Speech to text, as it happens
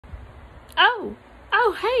Oh,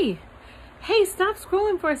 hey. Hey, stop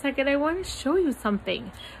scrolling for a second. I want to show you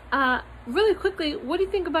something. Really quickly, what do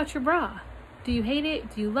you think about your bra? Do you hate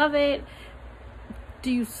it? Do you love it?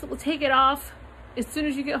 Do you take it off as soon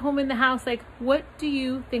as you get home in the house? Like, what do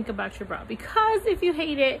you think about your bra? Because if you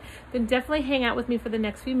hate it, then definitely hang out with me for the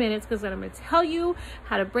next few minutes, because I'm going to tell you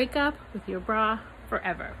how to break up with your bra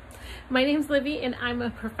forever. My name's Livvy, and I'm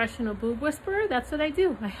a professional boob whisperer. That's what I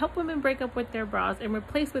do. I help women break up with their bras and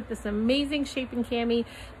replace with this amazing shaping cami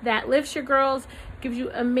that lifts your girls, gives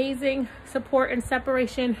you amazing support and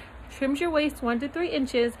separation, trims your waist 1 to 3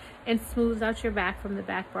 inches, and smooths out your back from the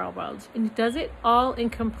back bra bulge. And it does it all in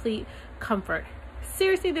complete comfort.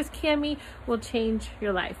 Seriously, this cami will change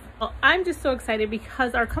your life. Well, I'm just so excited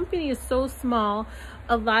because our company is so small.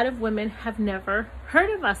 A lot of women have never heard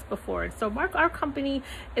of us before. So our company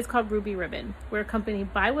is called Ruby Ribbon. We're a company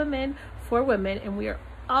by women for women, and we are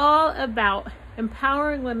all about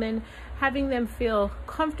empowering women, having them feel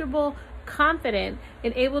comfortable, confident,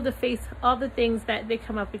 and able to face all the things that they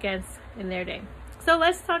come up against in their day. So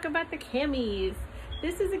let's talk about the camis.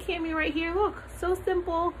 This is a cami right here. Look, so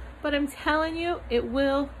simple, but I'm telling you, it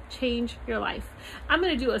will change your life. I'm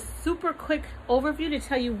going to do a super quick overview to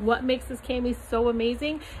tell you what makes this cami so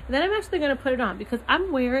amazing. And then I'm actually going to put it on because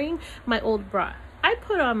I'm wearing my old bra. I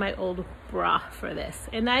put on my old bra for this,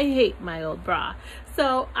 and I hate my old bra.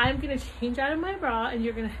 So I'm going to change out of my bra, and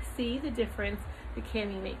you're going to see the difference the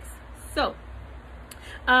cami makes. So,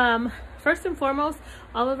 first and foremost,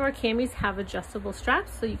 all of our camis have adjustable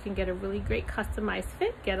straps, so you can get a really great customized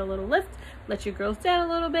fit, get a little lift, let your girls down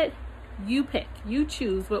a little bit. You pick, you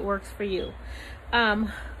choose what works for you.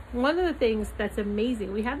 One of the things that's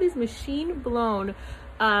amazing, we have these machine blown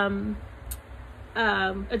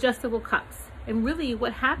adjustable cups. And really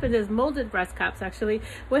what happens is molded breast cups, actually.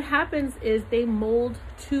 What happens is they mold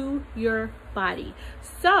to your body.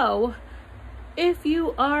 So if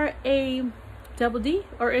you are a double D,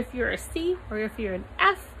 or if you're a C, or if you're an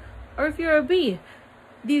F, or if you're a B,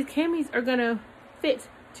 these camis are gonna fit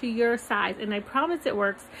to your size, and I promise it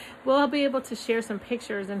works. We'll be able to share some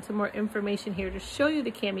pictures and some more information here to show you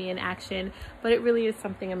the cami in action, but it really is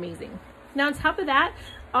something amazing. Now on top of that,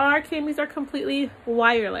 our camis are completely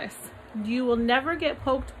wireless. You will never get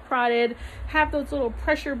poked, prodded, have those little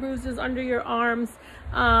pressure bruises under your arms.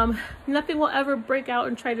 Nothing will ever break out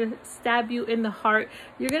and try to stab you in the heart.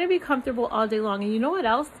 You're going to be comfortable all day long. And you know what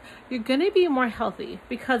else? You're going to be more healthy,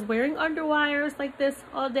 because wearing underwires like this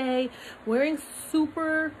all day, wearing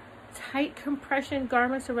super tight compression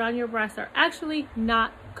garments around your breasts are actually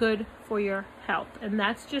not good for your health. And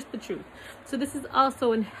that's just the truth. So this is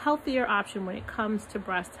also a healthier option when it comes to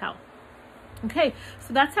breast health. Okay,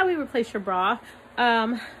 so that's how we replace your bra.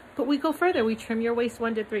 But we go further. We trim your waist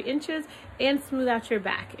 1 to 3 inches and smooth out your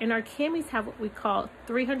back. And our camis have what we call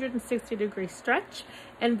 360-degree stretch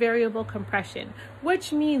and variable compression,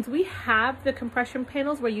 which means we have the compression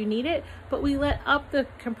panels where you need it, but we let up the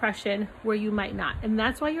compression where you might not. And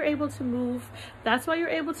that's why you're able to move. That's why you're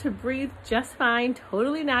able to breathe just fine,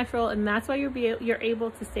 totally natural. And that's why you're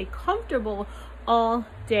able to stay comfortable all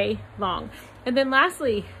day long. And then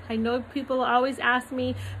lastly, I know people always ask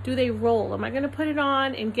me, do they roll? Am I going to put it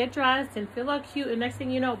on and get dressed and feel all cute, and next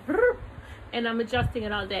thing you know, brrr, and I'm adjusting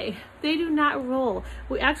it all day? They do not roll.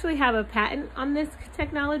 We actually have a patent on this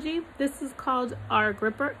technology. This is called our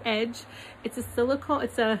Gripper Edge. It's a silicone,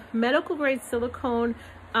 it's a medical grade silicone,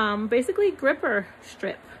 basically gripper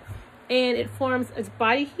strip. And it forms, it's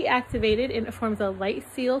body heat activated, and it forms a light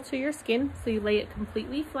seal to your skin. So you lay it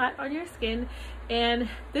completely flat on your skin. And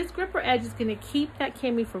this gripper edge is gonna keep that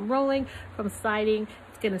cami from rolling, from sliding.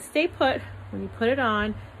 It's gonna stay put when you put it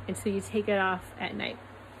on until you take it off at night.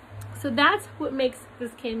 So that's what makes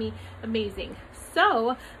this cami amazing.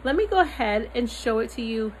 So let me go ahead and show it to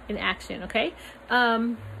you in action, okay?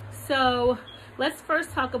 So let's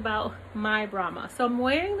first talk about my Brahma. So I'm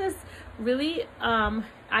wearing this really,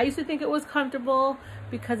 I used to think it was comfortable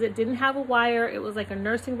because it didn't have a wire. It was like a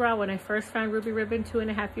nursing bra. When I first found Ruby Ribbon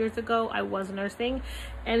 2.5 years ago, I was nursing.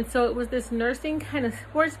 And so it was this nursing kind of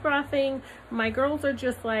sports bra thing. My girls are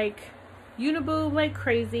just like uniboob like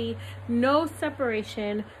crazy, no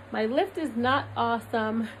separation. My lift is not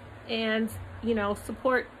awesome, and you know,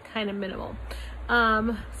 support kind of minimal.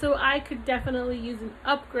 So I could definitely use an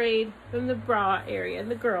upgrade from the bra area,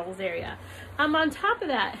 the girls area. On top of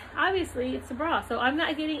that, obviously it's a bra, so I'm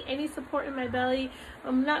not getting any support in my belly.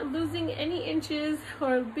 I'm not losing any inches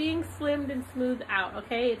or being slimmed and smoothed out,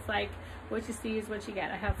 okay? It's like what you see is what you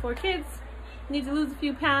get. I have 4 kids, need to lose a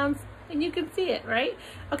few pounds, and you can see it, right?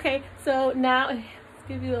 Okay, so now let's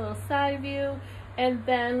give you a little side view, and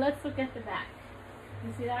then let's look at the back.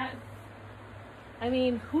 You see that? I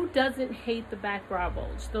mean, who doesn't hate the back bra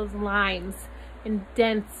bulge? Those lines and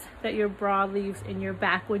dents that your bra leaves in your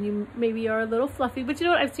back when you maybe are a little fluffy. But you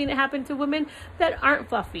know what? I've seen it happen to women that aren't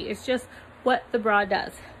fluffy. It's just what the bra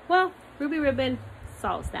does. Well, Ruby Ribbon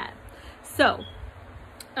solves that. So,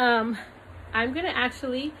 I'm going to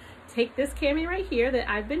actually take this cami right here that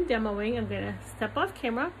I've been demoing. I'm going to step off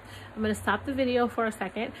camera. I'm going to stop the video for a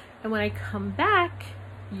second. And when I come back,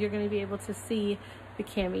 you're going to be able to see the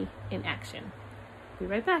cami in action. Be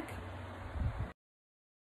right back.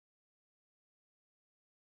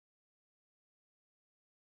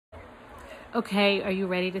 Okay, are you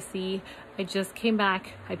ready to see? I just came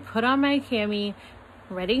back. I put on my cami.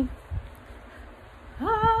 Ready?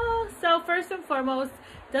 Oh, so first and foremost,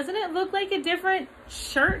 doesn't it look like a different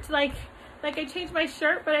shirt? Like I changed my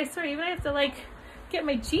shirt, but I swear even I have to like get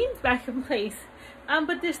my jeans back in place.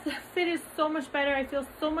 But the fit is so much better. I feel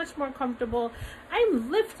so much more comfortable. I'm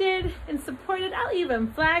lifted and supported. I'll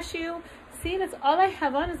even flash you. See, that's all I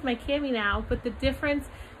have on is my cami now, but the difference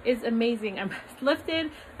is amazing. I'm lifted,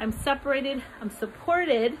 I'm separated, I'm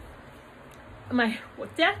supported. I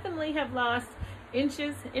definitely have lost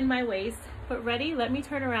inches in my waist, but ready? Let me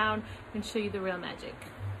turn around and show you the real magic.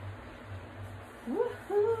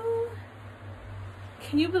 Woohoo!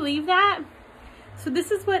 Can you believe that? So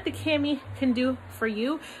this is what the cami can do for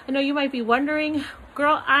you. I know you might be wondering,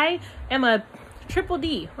 girl, I am a triple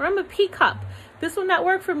D or I'm a P cup. This will not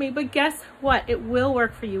work for me, but guess what? It will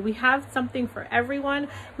work for you. We have something for everyone.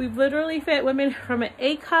 We've literally fit women from an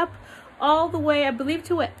A cup all the way, I believe,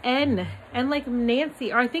 to an N, and like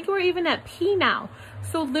Nancy, or I think we're even at P now.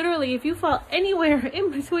 So literally, if you fall anywhere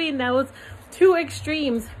in between those two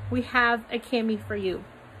extremes, we have a cami for you.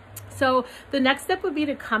 So the next step would be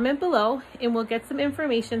to comment below and we'll get some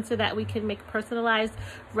information so that we can make personalized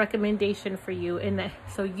recommendation for you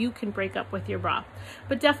so you can break up with your bra.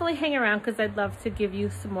 But definitely hang around because I'd love to give you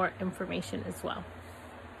some more information as well.